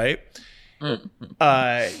at it, right?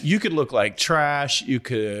 You could look like trash. You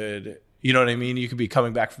could, you know what I mean? You could be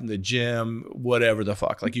coming back from the gym, whatever the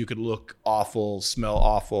fuck. Like you could look awful, smell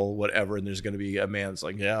awful, whatever. And there's going to be a man that's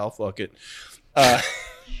like, yeah, I'll fuck it.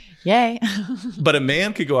 Yay. But a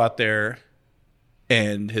man could go out there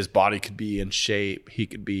and his body could be in shape. He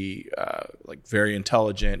could be like very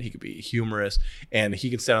intelligent. He could be humorous. And he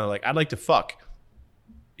could stand there like, I'd like to fuck.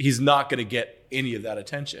 He's not going to get any of that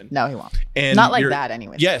attention. No, he won't. And not like that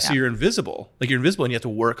anyway. Yeah, so you're invisible. Like you're invisible and you have to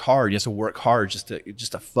work hard. You have to work hard just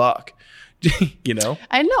to fuck. I know.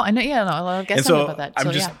 Yeah, no, I'll get something about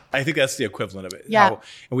that. I think that's the equivalent of it. Yeah.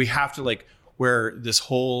 And we have to like, where this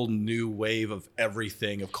whole new wave of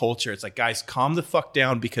everything, of culture, it's like, guys, calm the fuck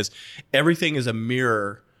down, because everything is a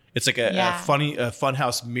mirror. It's like a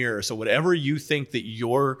funhouse mirror. So whatever you think that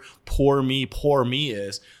your poor me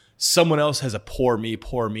is, someone else has a poor me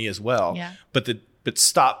as well. Yeah. But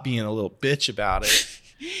stop being a little bitch about it.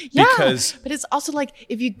 But it's also like,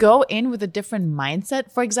 if you go in with a different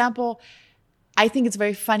mindset, for example, I think it's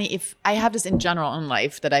very funny if I have this in general in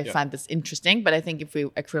life that I find this interesting, but I think if we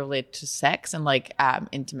equivalent to sex and like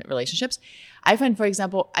intimate relationships, I find, for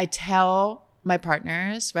example, I tell my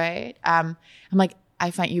partners, right? I'm like,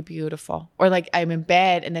 I find you beautiful. Or like I'm in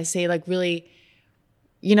bed and I say like really,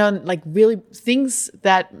 like really things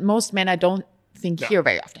that most men I don't think hear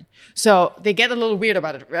very often. So they get a little weird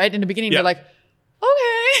about it, right? In the beginning, they're like,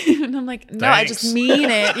 okay. And I'm like, no, I just mean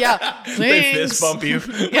it. Yeah. They fist bump you.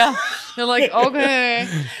 Yeah. They're like, okay.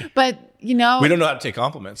 But, we don't know how to take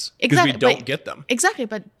compliments because we don't get them. Exactly.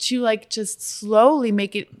 But to like just slowly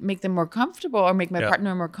make them more comfortable, or make my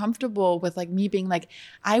partner more comfortable with like me being like,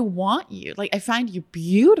 I want you. Like, I find you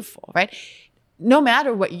beautiful, right? No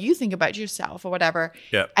matter what you think about yourself or whatever,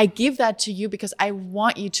 I give that to you because I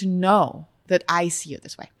want you to know that I see you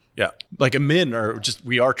this way. Yeah. Like men are just,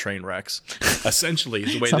 we are train wrecks. Essentially,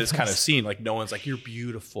 is the way that it's kind of seen. Like no one's like, you're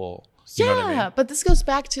beautiful. You know what I mean? But this goes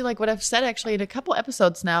back to like what I've said actually in a couple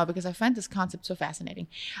episodes now, because I find this concept so fascinating.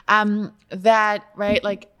 That, right,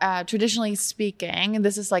 like traditionally speaking, and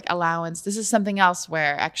this is like allowance, this is something else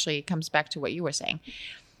where actually it comes back to what you were saying.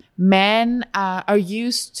 Men are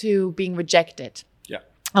used to being rejected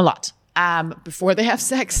a lot before they have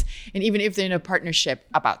sex, and even if they're in a partnership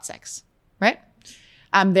about sex, right?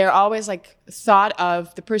 They're always like thought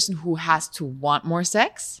of the person who has to want more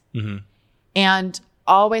sex, and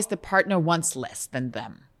always the partner wants less than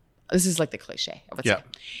them. This is like the cliche, I would say.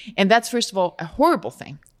 And that's, first of all, a horrible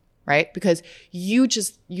thing, right? Because you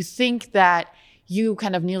think that you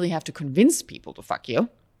kind of nearly have to convince people to fuck you.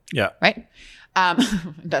 Yeah. Right?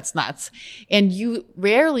 That's nuts. And you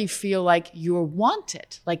rarely feel like you're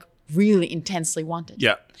wanted, like really intensely wanted.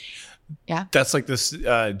 Yeah. Yeah. That's like this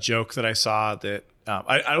joke that I saw that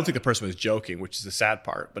I don't think the person was joking, which is the sad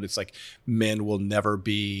part, but it's like men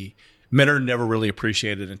are never really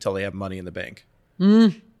appreciated until they have money in the bank.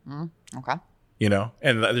 Okay. You know,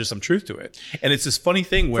 and there's some truth to it. And it's this funny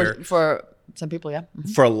thing where for some people, yeah.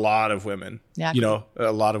 For a lot of women, yeah, you know,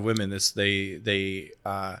 a lot of women, I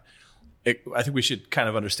think we should kind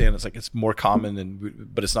of understand it's like it's more common,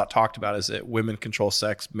 but it's not talked about, is that women control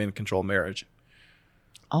sex, men control marriage.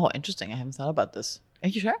 Oh, interesting. I haven't thought about this. Are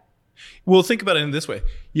you sure? Well, think about it in this way.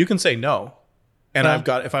 You can say no. And I've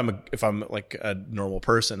got, if I'm like a normal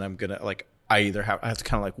person, I'm going to like, I have to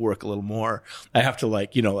kind of like work a little more. I have to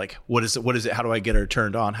like, you know, like, what is it? How do I get her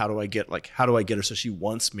turned on? How do I get her so she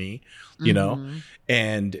wants me, you know?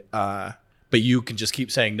 And, but you can just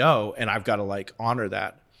keep saying no. And I've got to like honor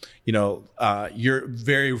that, you know,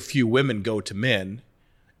 very few women go to men.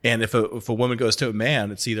 And if a woman goes to a man,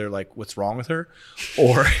 it's either like, what's wrong with her?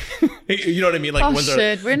 Or, you know what I mean? Like, oh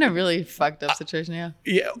shit, we're in a really fucked up situation, yeah.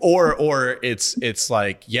 Yeah, or it's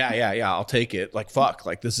like, yeah, I'll take it. Like, fuck,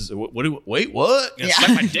 like this is, what? You're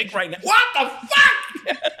suck my dick right now. What the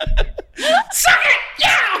fuck? Suck it,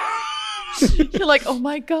 yeah! You're like, oh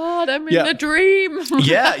my God, I'm in a dream.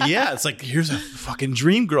 yeah, it's like, here's a fucking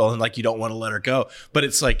dream girl, and like, you don't want to let her go. But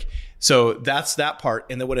it's like, so that's that part.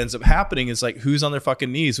 And then what ends up happening is like, who's on their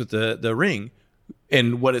fucking knees with the ring?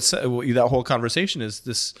 And what that whole conversation is,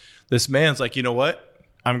 this man's like, you know what?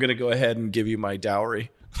 I'm going to go ahead and give you my dowry.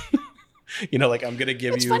 You know, like I'm going to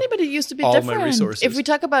give it's you funny, but it used to be all different. my resources. If we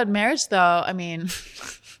talk about marriage though, I mean,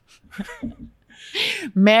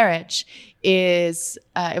 marriage is,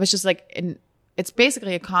 it was just like, it's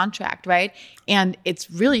basically a contract, right? And it's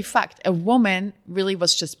really fucked. A woman really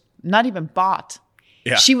was just not even bought.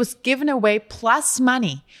 Yeah. She was given away plus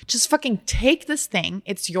money. Just fucking take this thing.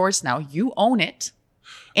 It's yours now. You own it.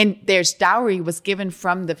 And there's dowry was given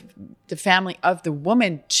from the family of the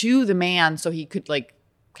woman to the man so he could like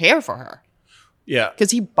care for her. Yeah. Because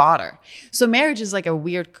he bought her. So marriage is like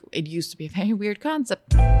it used to be a very weird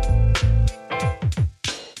concept.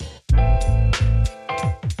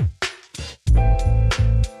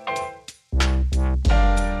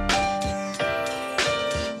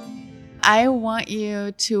 I want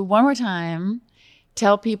you to one more time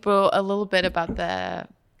tell people a little bit about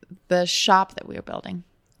the shop that we're building.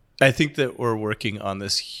 I think that we're working on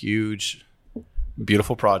this huge,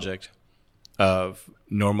 beautiful project of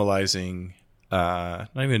normalizing, not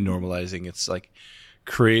even normalizing, it's like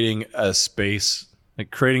creating a space,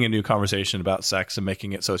 like creating a new conversation about sex and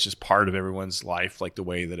making it so it's just part of everyone's life, like the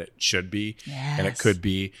way that it should be and it could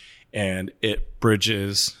be. And it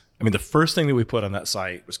bridges. I mean, the first thing that we put on that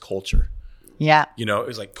site was culture. Yeah. You know, it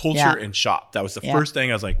was like culture and shop. That was the first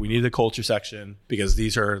thing. I was like, we need the culture section because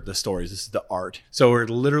these are the stories. This is the art. So we're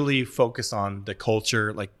literally focused on the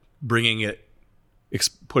culture, like bringing it,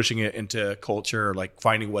 pushing it into culture, like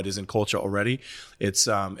finding what is in culture already. It's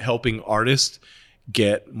helping artists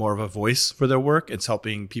get more of a voice for their work. It's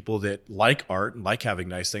helping people that like art and like having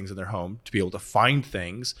nice things in their home to be able to find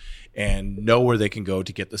things and know where they can go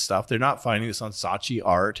to get the stuff. They're not finding this on Saatchi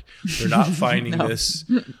Art. They're not finding this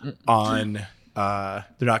on, they're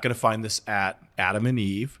not going to find this at Adam and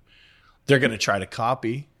Eve. They're going to try to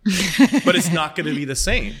copy, but it's not going to be the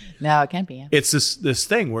same. No, it can't be. Yeah. It's this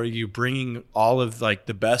thing where you're bringing all of like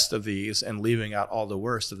the best of these and leaving out all the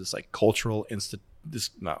worst of this like cultural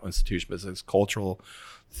this not institution, but this cultural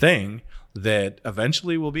thing that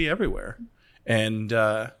eventually will be everywhere. And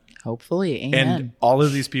hopefully, amen. And all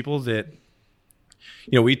of these people that,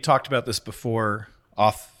 you know, we talked about this before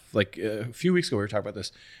like a few weeks ago, we were talking about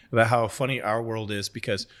this, about how funny our world is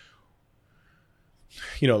because,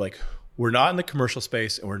 you know, like we're not in the commercial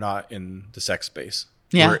space and we're not in the sex space.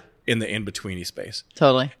 Yeah. We're in the in-betweeny space.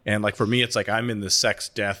 Totally. And like for me, it's like I'm in the sex,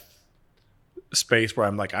 death, space where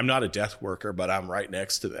I'm like, I'm not a death worker, but I'm right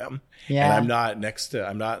next to them. Yeah. And I'm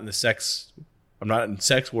not in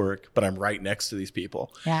sex work, but I'm right next to these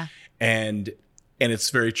people. Yeah. And it's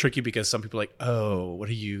very tricky because some people are like, oh, what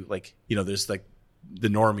are you like, there's like the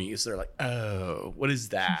normies. They're like, oh, what is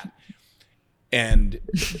that? And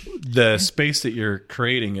the space that you're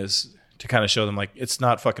creating is to kind of show them like, it's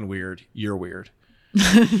not fucking weird. You're weird.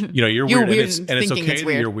 You're weird. And it's okay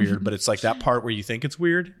that you're weird, but it's like that part where you think it's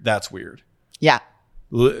weird, that's weird. Yeah.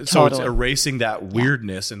 So It's erasing that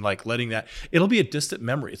weirdness and like letting that, it'll be a distant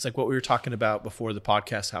memory. It's like what we were talking about before the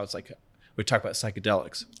podcast, how it's like, we talk about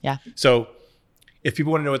psychedelics. Yeah. So if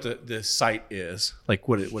people want to know what the site is, like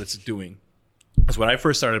what it's doing, is when I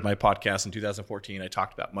first started my podcast in 2014, I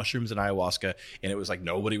talked about mushrooms and ayahuasca, and it was like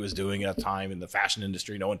nobody was doing it at the time in the fashion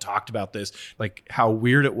industry. No one talked about this, like how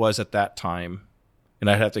weird it was at that time. And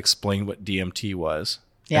I'd have to explain what DMT was.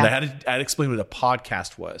 Yeah. And I'd explain what a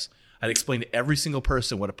podcast was. I'd explain to every single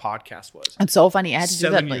person what a podcast was. It's so funny. I had to do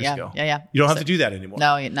that 7 years ago. Yeah. You don't have to do that anymore.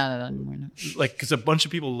 No, not anymore. No. Like, because a bunch of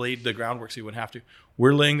people laid the groundwork so you wouldn't have to.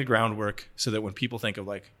 We're laying the groundwork so that when people think of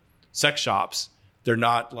like sex shops, they're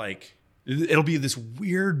not like, it'll be this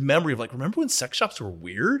weird memory of like, remember when sex shops were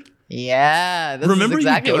weird? Yeah. Remember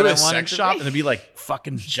exactly you go to a sex shop and it'd be like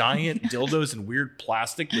fucking giant dildos and weird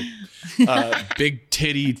plastic with big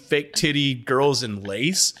titty, fake titty girls in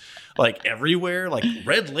lace. Like everywhere, like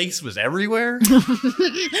red lace was everywhere.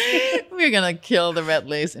 We're gonna kill the red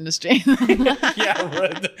lace industry.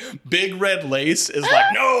 Big red lace is like,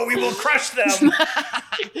 no, we will crush them.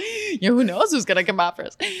 Who knows who's gonna come out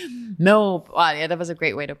first? No, wow, yeah, that was a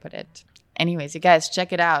great way to put it. Anyways, you guys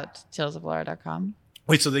check it out, tillsoflaura.com.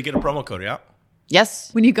 Wait, so they get a promo code, yeah?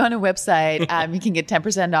 Yes, when you go on a website, you can get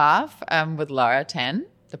 10% off with Laura10,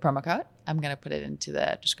 the promo code. I'm gonna put it into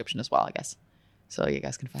the description as well, I guess. So you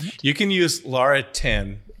guys can find it. You can use Laura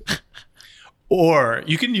 10 or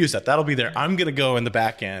you can use that. That'll be there. I'm going to go in the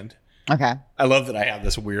back end. Okay. I love that I have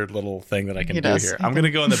this weird little thing that I can do here. I'm going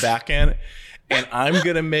to go in the back end and I'm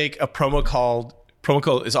going to make a promo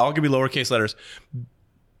code is all going to be lowercase letters.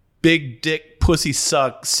 Big Dick Pussy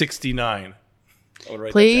Suck 69.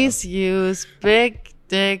 Please use Big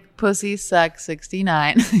Dick Pussy Suck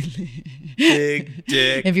 69. Big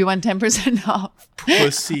Dick. If you want 10% off.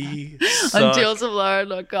 Pussy Suck on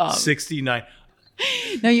tillsoflaura.com. 69.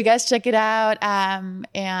 No, you guys check it out and,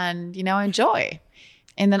 enjoy.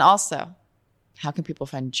 And then also, how can people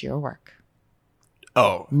find your work?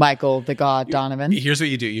 Oh. Michael the God Donovan. Here's what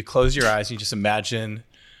you do. You close your eyes and you just imagine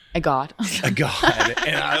a god. A god.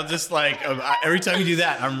 And I'll just like, every time you do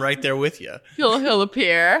that, I'm right there with you. He'll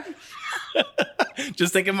appear.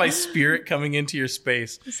 Just think of my spirit coming into your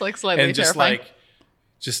space. It's like slightly and just terrifying.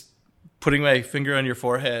 Just putting my finger on your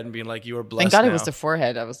forehead and being like, you are blessed. Thank God now. It was the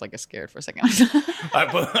forehead. I was like scared for a second. I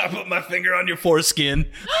put my finger on your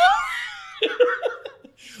foreskin.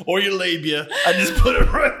 Or your labia. I just put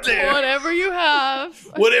it right there. Whatever you have.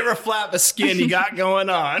 Whatever flap of skin you got going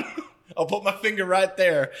on. I'll put my finger right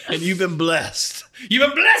there, and you've been blessed. You've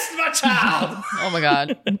been blessed, my child. Oh, my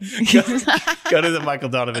God. Go to the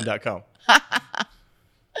michaeldonovan.com.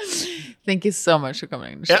 Thank you so much for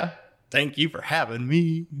coming on the show. Yeah. Thank you for having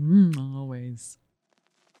me. Always.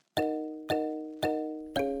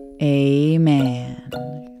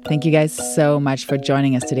 Amen. Thank you guys so much for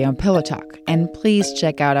joining us today on Pillow Talk. And please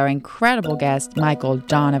check out our incredible guest, Michael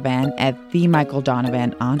Donovan, at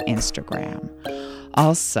TheMichaelDonovan on Instagram.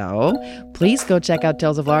 Also, please go check out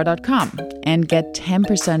tillsoflaura.com and get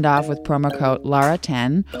 10% off with promo code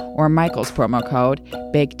Laura10 or Michael's promo code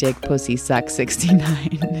Big Dick Pussy Suck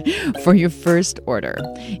 69 for your first order.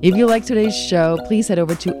 If you like today's show, please head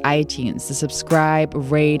over to iTunes to subscribe,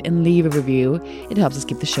 rate, and leave a review. It helps us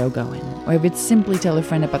keep the show going. Or if it's simply tell a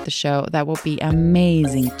friend about the show, that will be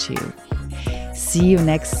amazing too. See you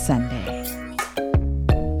next Sunday.